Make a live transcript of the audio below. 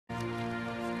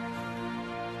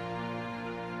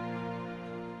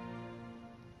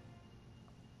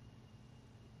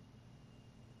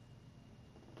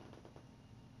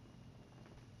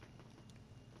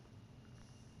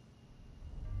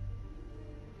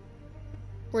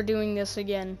We're doing this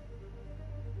again.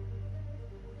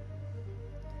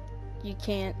 You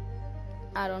can't.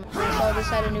 I don't know. I saw this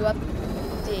had a new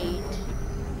update.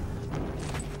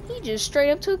 He just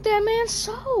straight up took that man's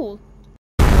soul.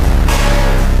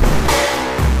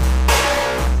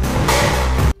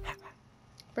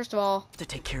 First of all, to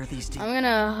take care of these I'm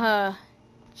gonna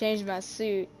change my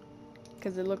suit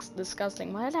because it looks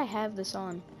disgusting. Why did I have this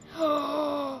on?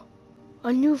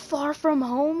 A new Far From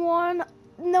Home one?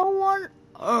 No one.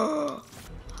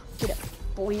 Get up,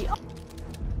 boy.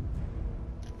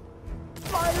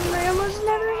 Spider-Man was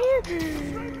never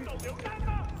here.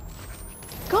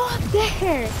 Go up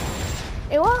there.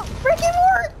 It won't freaking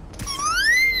work.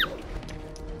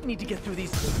 need to get through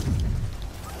these.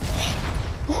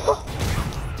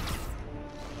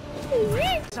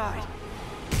 Side.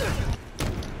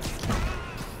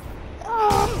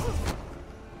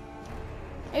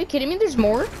 Are you kidding me? There's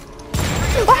more?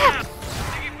 Ah!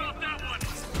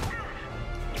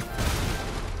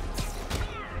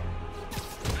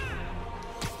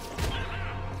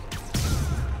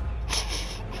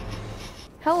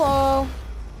 Hello?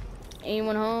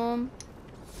 Anyone home?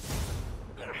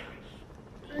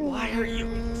 Why are you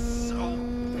so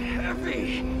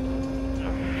heavy?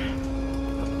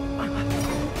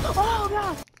 Oh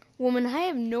god! Woman, I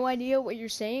have no idea what you're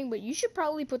saying, but you should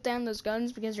probably put down those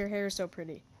guns because your hair is so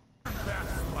pretty.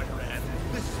 Spider-Man,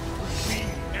 this is me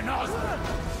and Osborn.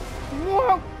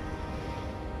 Whoa!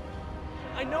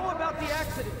 I know about the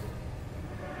accident.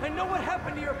 I know what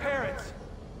happened to your parents.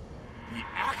 The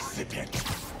accident?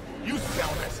 You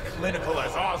sound as clinical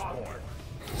as Osborn.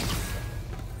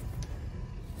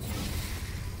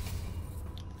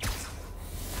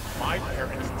 My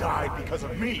parents died because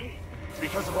of me.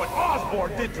 Because of what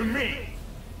Osborn did to me.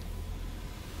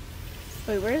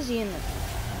 Wait, where is he in the...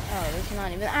 Oh, there's not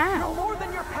even... You're Ow! more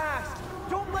than your past.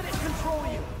 Don't let it control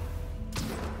you.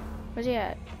 Where's he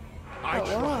at? I Oh,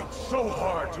 wow. tried so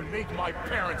hard to make my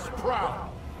parents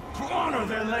proud. To honor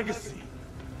their legacy.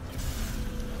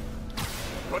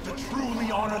 But to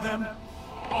truly honor them,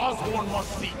 Osborn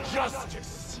must see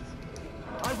justice.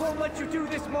 I won't let you do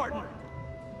this, Martin.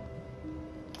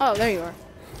 Oh, there you are.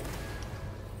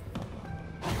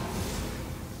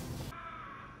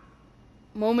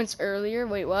 Moments earlier?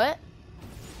 Wait, what?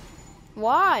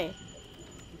 Why?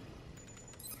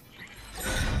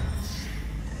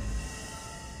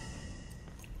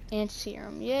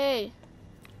 Anti-serum, yay!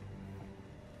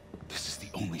 This is the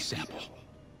only sample.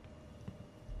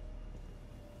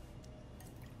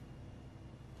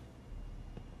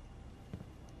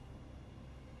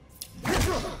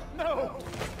 No!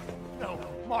 No,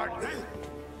 Martin!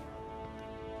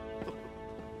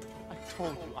 I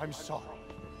told you I'm sorry.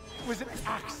 It was an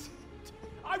accident.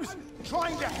 I was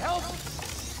trying to help.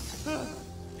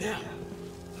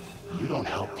 You don't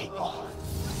help people.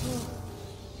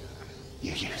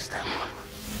 You use them.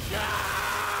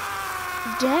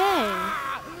 Dang!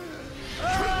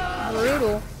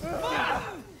 Brutal.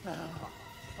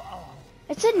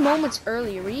 It said moments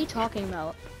earlier. What are you talking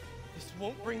about? This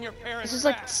won't bring your parents This is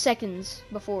back. like seconds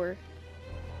before.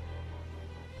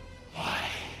 Why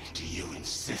do you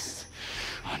insist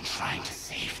on trying to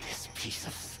save this piece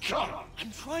of scum?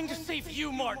 I'm trying to save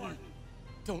you, Martin.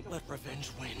 Don't let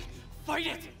revenge win. Fight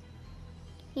it.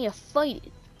 Yeah, fight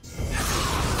it.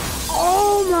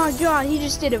 Oh my god, he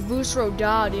just did a Vusro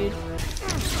Da, dude.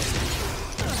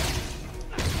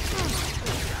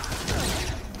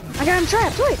 I got him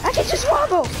trapped. Wait, I can just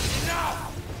wobble.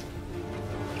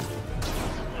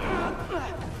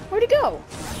 Where'd he go?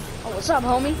 Oh, what's up,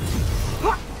 homie?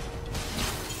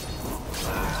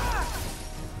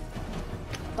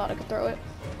 Thought I could throw it.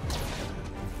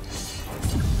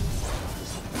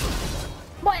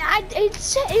 But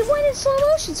it went in slow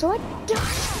motion, so I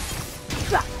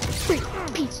died. Free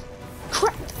piece.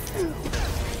 Crap.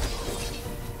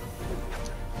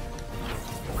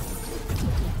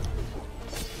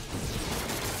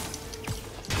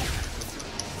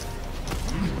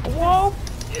 Whoa!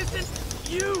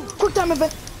 Isn't you? Quick time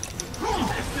event.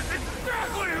 This is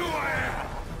exactly who I am!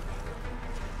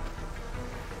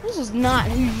 This is not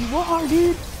who you are,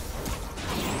 dude.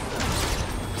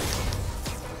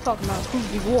 Talking about who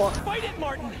you are. Fight it,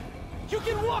 Martin. You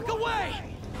can walk away.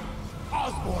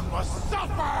 Osborn must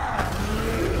suffer!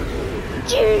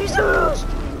 Jesus!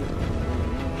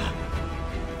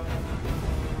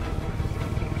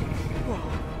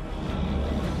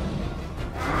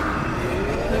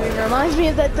 It reminds me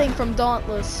of that thing from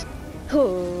Dauntless.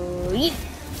 Yeet.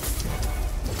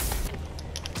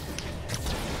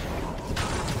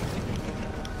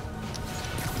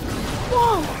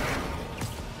 Whoa!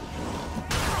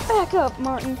 Back up,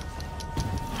 Martin.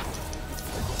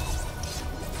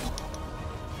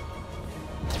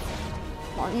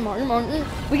 Martin.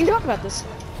 We can talk about this.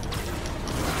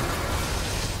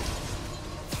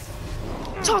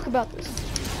 Talk about this.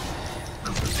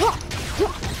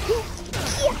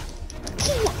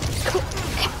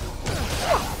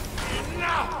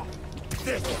 Now!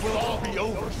 This will all be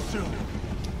over soon.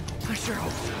 I sure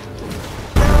hope so.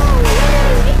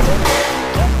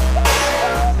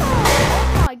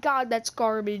 Oh my god, that's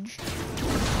garbage.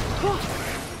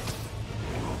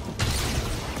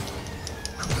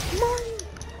 Martin,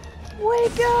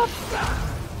 wake up!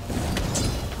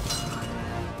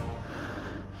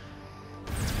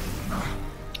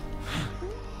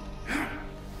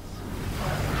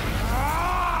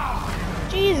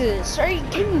 Jesus, are you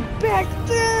getting back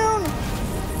down?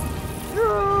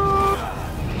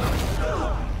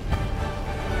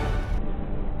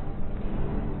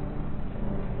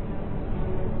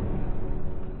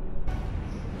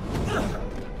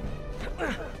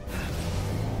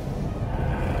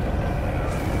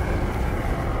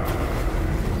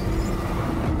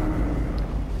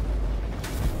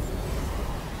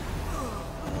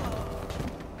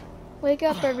 Wake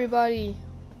up, everybody.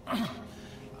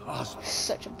 Osborn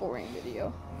Such a boring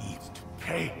video. needs to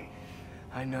pay.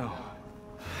 I know.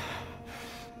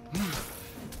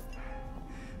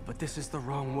 But this is the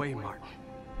wrong way, Martin.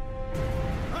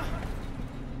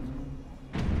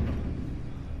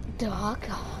 Doc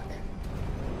Ock.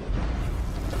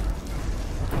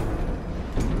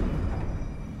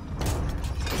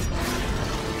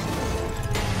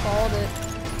 Called it.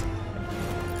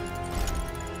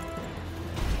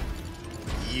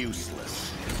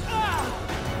 Useless.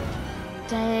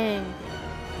 Dang.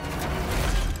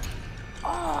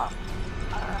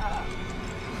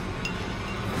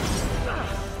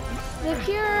 The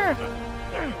cure!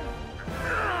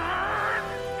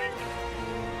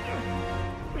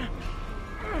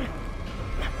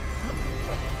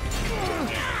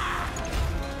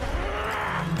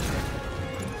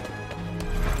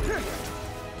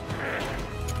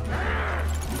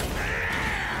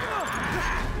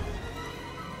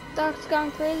 Doc's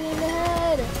gone crazy in the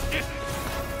head.